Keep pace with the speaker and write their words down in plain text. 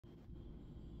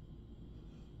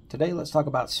Today let's talk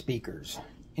about speakers,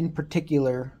 in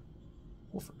particular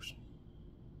woofers.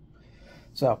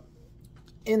 So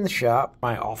in the shop,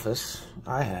 my office,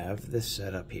 I have this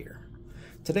set up here.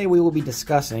 Today we will be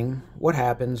discussing what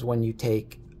happens when you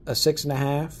take a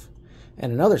 6.5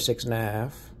 and another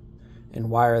 6.5 and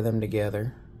wire them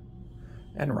together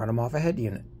and run them off a head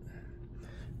unit.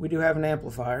 We do have an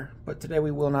amplifier, but today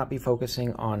we will not be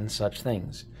focusing on such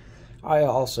things. I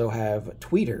also have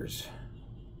tweeters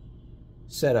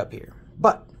set up here,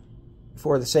 but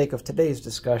for the sake of today's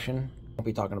discussion, I'll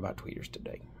be talking about tweeters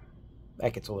today.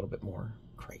 That gets a little bit more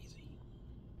crazy.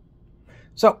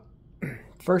 So,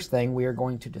 first thing we are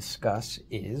going to discuss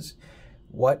is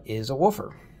what is a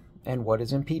woofer and what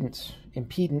is impedance.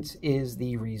 Impedance is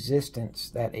the resistance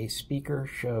that a speaker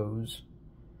shows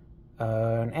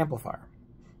an amplifier.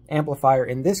 Amplifier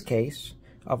in this case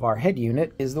of our head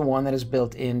unit is the one that is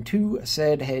built into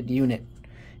said head unit.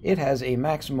 It has a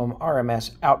maximum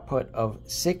RMS output of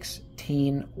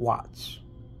 16 watts.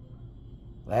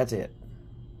 That's it.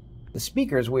 The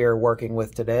speakers we are working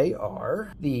with today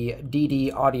are the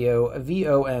DD Audio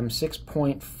VOM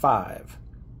 6.5.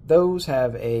 Those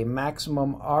have a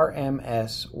maximum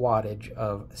RMS wattage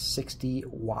of 60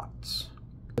 watts.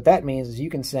 What that means is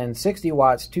you can send 60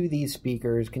 watts to these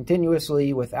speakers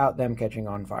continuously without them catching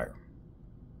on fire.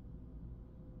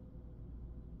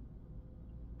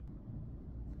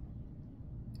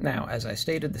 Now, as I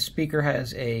stated, the speaker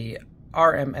has a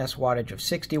RMS wattage of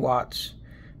 60 watts,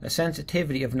 a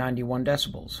sensitivity of 91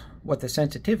 decibels. What the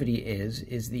sensitivity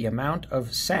is the amount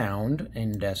of sound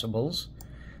in decibels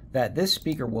that this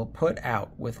speaker will put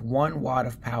out with 1 watt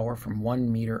of power from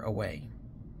 1 meter away.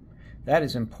 That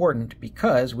is important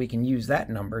because we can use that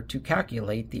number to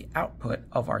calculate the output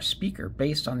of our speaker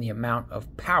based on the amount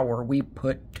of power we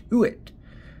put to it.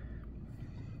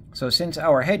 So since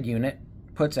our head unit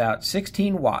puts out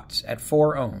 16 watts at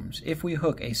 4 ohms, if we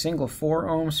hook a single 4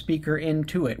 ohm speaker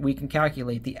into it, we can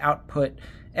calculate the output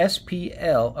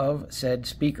SPL of said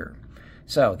speaker.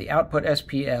 So the output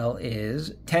SPL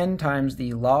is 10 times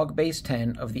the log base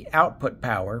 10 of the output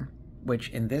power, which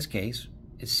in this case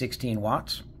is 16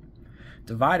 watts,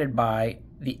 divided by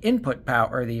the input power,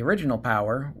 or the original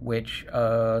power, which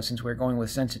since we're going with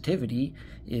sensitivity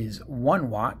is 1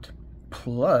 watt,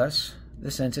 plus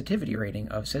the sensitivity rating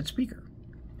of said speaker.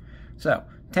 So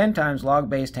 10 times log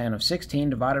base 10 of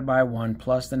 16 divided by 1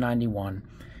 plus the 91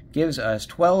 gives us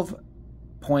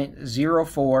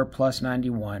 12.04 plus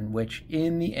 91, which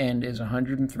in the end is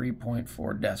 103.4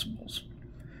 decibels.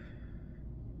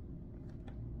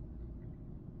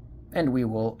 And we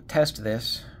will test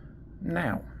this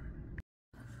now.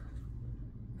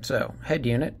 So, head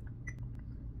unit,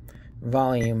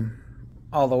 volume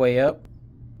all the way up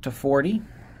to 40,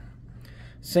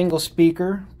 single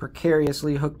speaker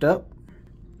precariously hooked up,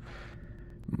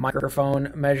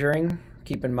 microphone measuring.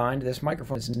 Keep in mind this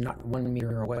microphone is not 1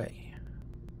 meter away,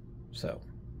 so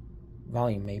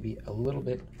volume may be a little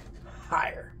bit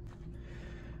higher.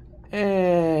 And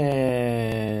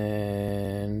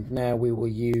now we will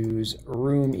use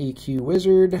Room EQ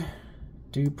Wizard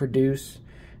to produce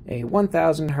a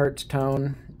 1000 hertz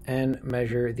tone and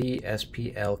measure the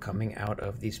SPL coming out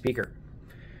of the speaker.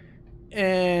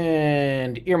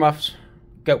 And earmuffs,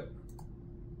 go.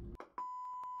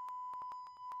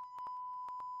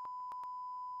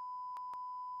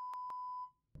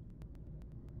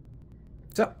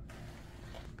 So,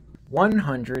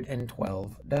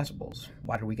 112 decibels.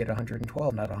 Why did we get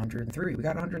 112, not 103? We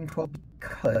got 112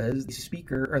 because the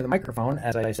speaker, or the microphone,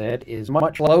 as I said, is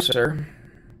much closer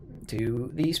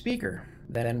to the speaker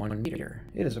than 1 meter.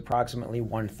 It is approximately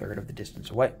 1/3 of the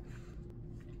distance away.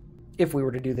 If we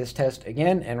were to do this test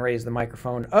again and raise the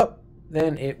microphone up,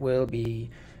 then it will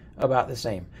be about the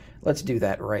same. Let's do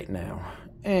that right now.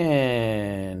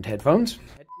 And headphones.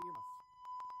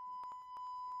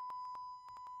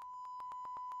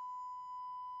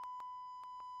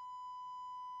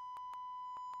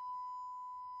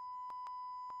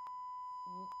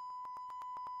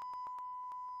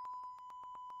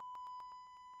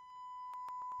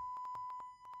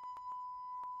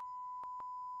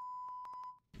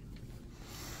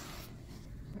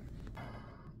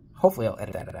 Hopefully I'll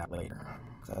edit that out later,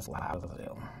 because that's loud as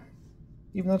hell.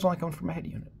 Even though it's only coming from my head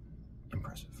unit.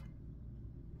 Impressive.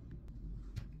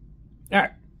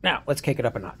 Alright, now let's kick it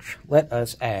up a notch. Let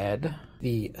us add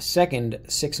the second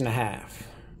 6.5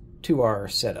 to our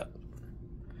setup.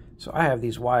 So I have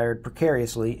these wired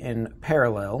precariously in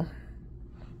parallel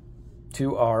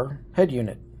to our head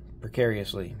unit,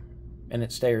 precariously. And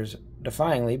it stares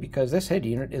defyingly because this head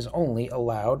unit is only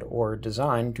allowed or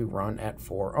designed to run at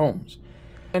 4 ohms.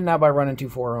 And now by running two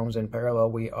 4 ohms in parallel,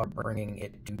 we are bringing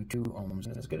it to 2 ohms,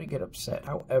 and it's going to get upset.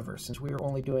 However, since we are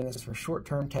only doing this for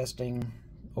short-term testing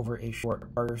over a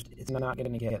short burst, it's not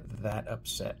going to get that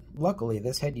upset. Luckily,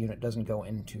 this head unit doesn't go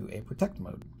into a protect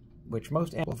mode, which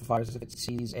most amplifiers, if it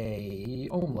sees a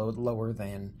ohm load lower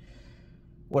than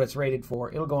what it's rated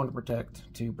for, it'll go into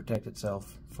protect to protect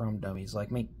itself from dummies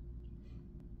like me.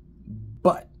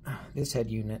 But this head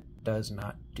unit does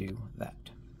not do that.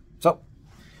 So,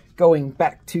 going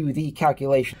back to the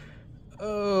calculation.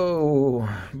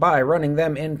 By running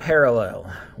them in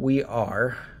parallel, we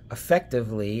are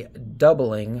effectively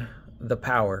doubling the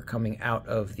power coming out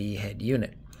of the head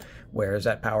unit. Where is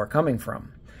that power coming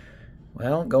from?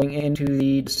 Well, going into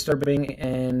the disturbing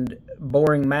and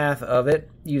boring math of it,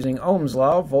 using Ohm's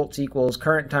law, volts equals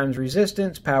current times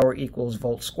resistance, power equals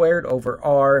volts squared over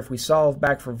R. If we solve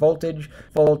back for voltage,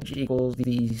 voltage equals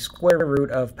the square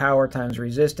root of power times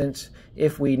resistance.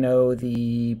 If we know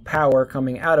the power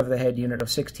coming out of the head unit of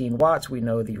 16 watts, we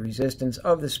know the resistance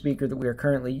of the speaker that we are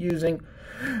currently using,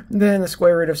 then the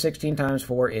square root of 16 times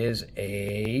 4 is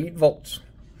 8 volts.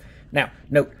 Now,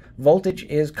 note, voltage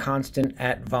is constant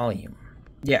at volume.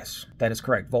 Yes, that is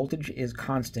correct. Voltage is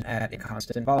constant at a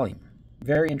constant volume.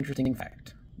 Very interesting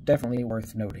fact. Definitely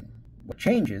worth noting. What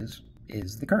changes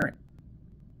is the current.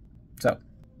 So,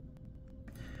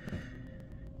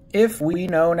 if we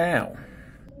know now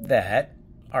that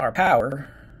our power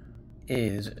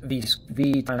is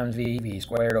V times V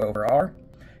squared over R,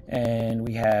 and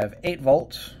we have 8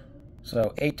 volts,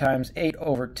 so 8 times 8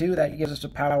 over 2, that gives us a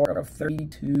power of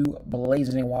 32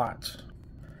 blazing watts.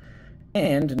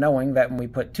 And knowing that when we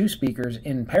put two speakers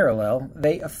in parallel,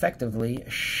 they effectively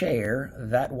share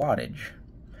that wattage.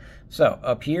 So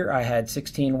up here I had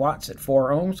 16 watts at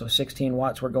 4 ohms, so 16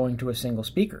 watts were going to a single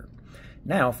speaker.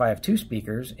 Now if I have two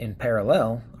speakers in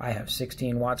parallel, I have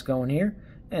 16 watts going here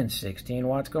and 16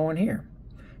 watts going here.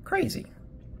 Crazy.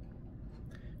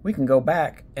 We can go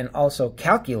back and also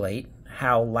calculate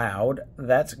how loud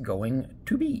that's going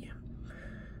to be.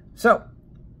 So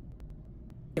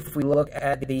if we look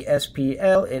at the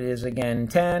SPL, it is again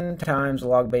 10 times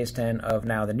log base 10 of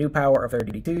now the new power of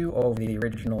 32 over the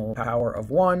original power of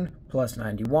 1 plus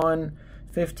 91,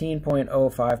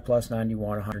 15.05 plus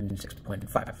 91,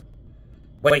 106.5.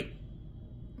 Wait,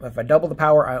 if I double the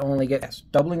power, I only get, yes,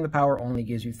 doubling the power only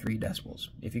gives you 3 decibels.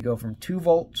 If you go from 2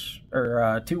 volts,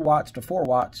 or 2 watts to 4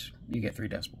 watts, you get 3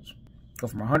 decibels. Go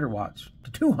from 100 watts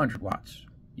to 200 watts,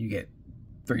 you get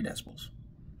 3 decibels.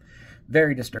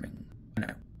 Very disturbing.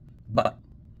 No. But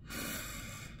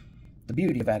the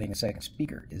beauty of adding a second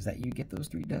speaker is that you get those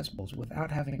 3 decibels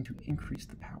without having to increase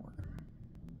the power.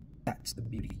 That's the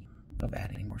beauty of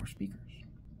adding more speakers.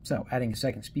 So adding a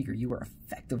second speaker, you are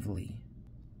effectively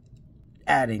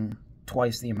adding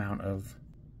twice the amount of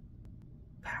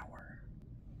power.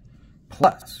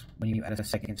 Plus, when you add a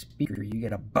second speaker, you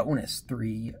get a bonus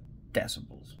 3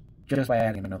 decibels just by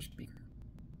adding another speaker.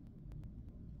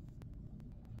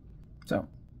 So,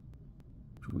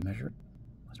 should we measure it?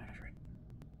 Let's measure it.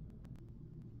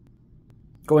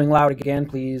 Going loud again,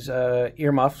 please,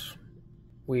 earmuffs.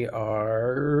 We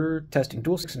are testing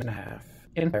dual 6.5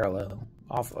 in parallel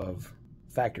off of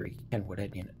factory Kenwood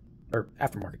head unit, or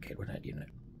aftermarket Kenwood head unit.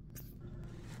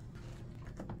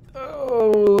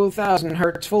 1000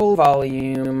 hertz full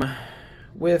volume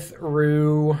with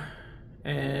RU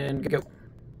and go.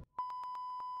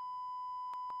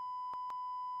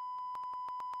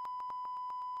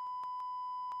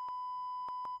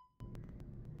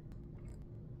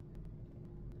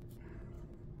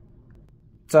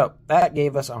 So that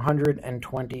gave us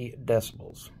 120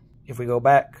 decibels. If we go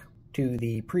back to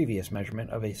the previous measurement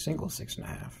of a single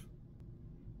 6.5,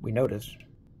 we notice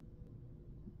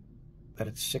that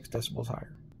it's 6 decibels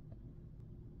higher.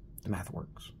 The math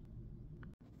works.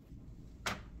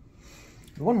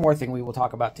 One more thing we will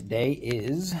talk about today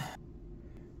is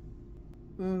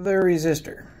the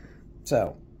resistor.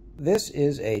 So this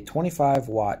is a 25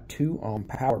 watt 2 ohm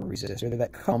power resistor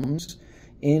that comes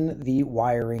in the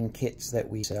wiring kits that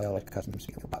we sell at Custom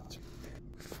Speaker Pots.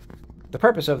 The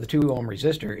purpose of the 2 ohm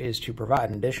resistor is to provide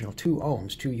an additional 2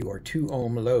 ohms to your 2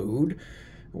 ohm load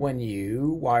when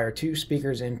you wire 2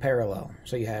 speakers in parallel.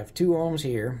 So you have 2 ohms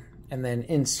here, and then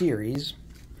in series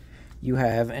you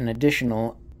have an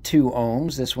additional 2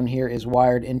 ohms. This one here is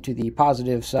wired into the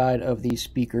positive side of these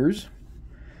speakers.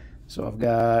 So I've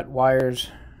got wires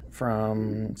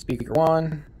from speaker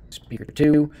 1, speaker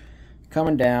 2,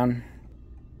 coming down,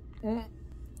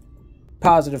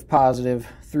 positive, positive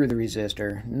through the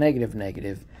resistor, negative,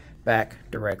 negative, back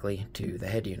directly to the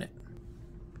head unit.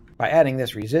 By adding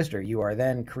this resistor, you are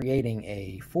then creating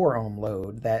a 4 ohm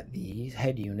load that the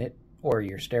head unit or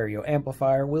your stereo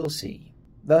amplifier will see,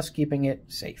 thus keeping it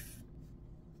safe.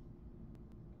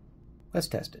 Let's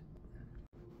test it.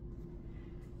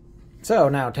 So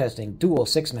now testing dual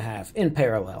 6.5 in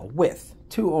parallel with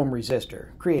 2 ohm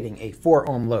resistor, creating a 4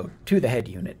 ohm load to the head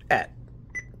unit at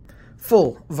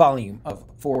full volume of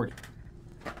 40.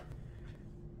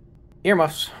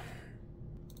 Earmuffs.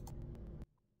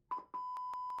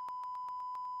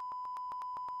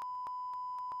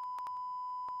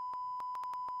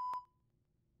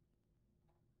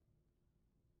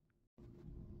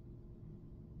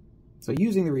 So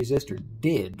using the resistor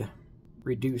did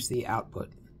reduce the output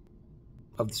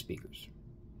of the speakers.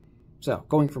 So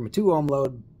going from a 2 ohm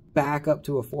load back up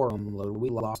to a 4 ohm load, we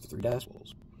lost 3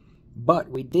 decibels. But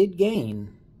we did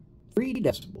gain 3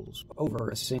 decibels over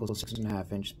a single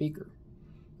 6.5 inch speaker,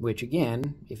 which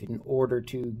again, if in order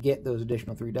to get those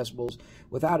additional 3 decibels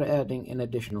without adding an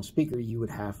additional speaker, you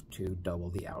would have to double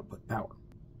the output power.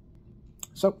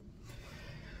 So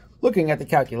looking at the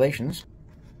calculations,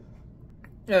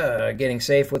 getting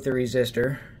safe with the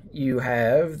resistor, you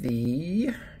have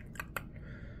the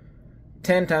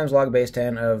 10 times log base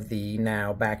 10 of the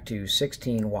now back to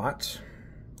 16 watts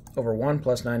over 1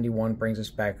 plus 91 brings us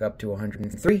back up to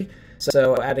 103.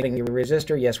 So adding the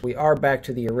resistor, yes, we are back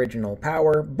to the original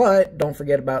power, but don't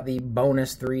forget about the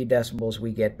bonus 3 decibels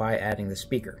we get by adding the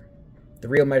speaker. The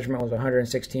real measurement was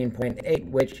 116.8,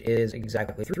 which is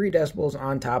exactly 3 decibels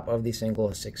on top of the single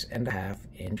 6.5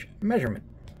 inch measurement.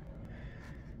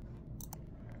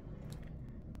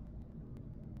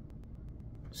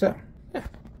 So, yeah.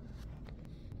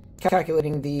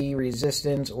 Calculating the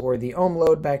resistance or the ohm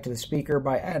load back to the speaker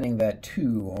by adding that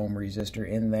 2 ohm resistor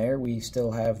in there, we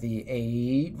still have the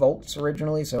 8 volts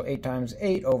originally, so 8 times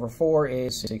 8 over 4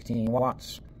 is 16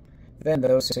 watts. Then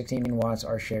those 16 watts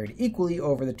are shared equally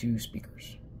over the 2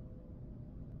 speakers.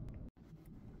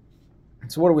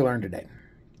 So what do we learn today?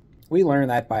 We learned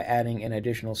that by adding an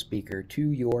additional speaker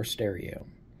to your stereo,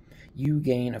 you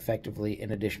gain effectively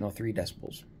an additional 3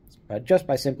 decibels, just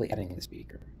by simply adding the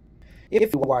speaker.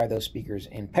 If you wire those speakers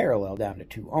in parallel down to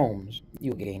 2 ohms,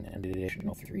 you'll gain an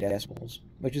additional 3 decibels,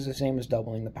 which is the same as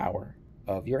doubling the power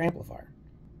of your amplifier.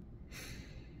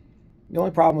 The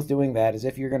only problem with doing that is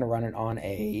if you're going to run it on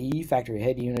a factory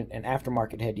head unit, an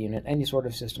aftermarket head unit, any sort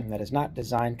of system that is not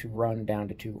designed to run down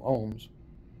to 2 ohms,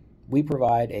 we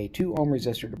provide a 2 ohm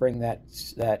resistor to bring that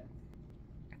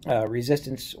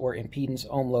resistance or impedance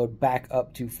ohm load back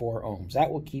up to 4 ohms. That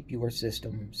will keep your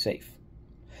system safe.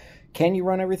 Can you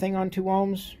run everything on 2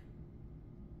 ohms?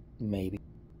 Maybe.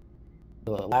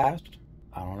 Will it last?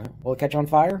 I don't know. Will it catch on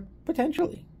fire?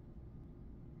 Potentially.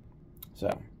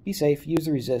 So, be safe. Use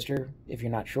the resistor if you're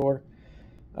not sure.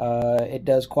 It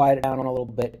does quiet it down a little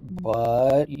bit,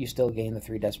 but you still gain the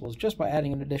 3 decibels just by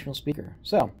adding an additional speaker.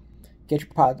 So, get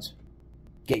your pods,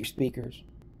 get your speakers,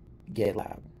 get it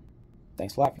loud.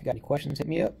 Thanks a lot. If you got any questions, hit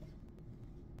me up.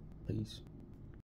 Please.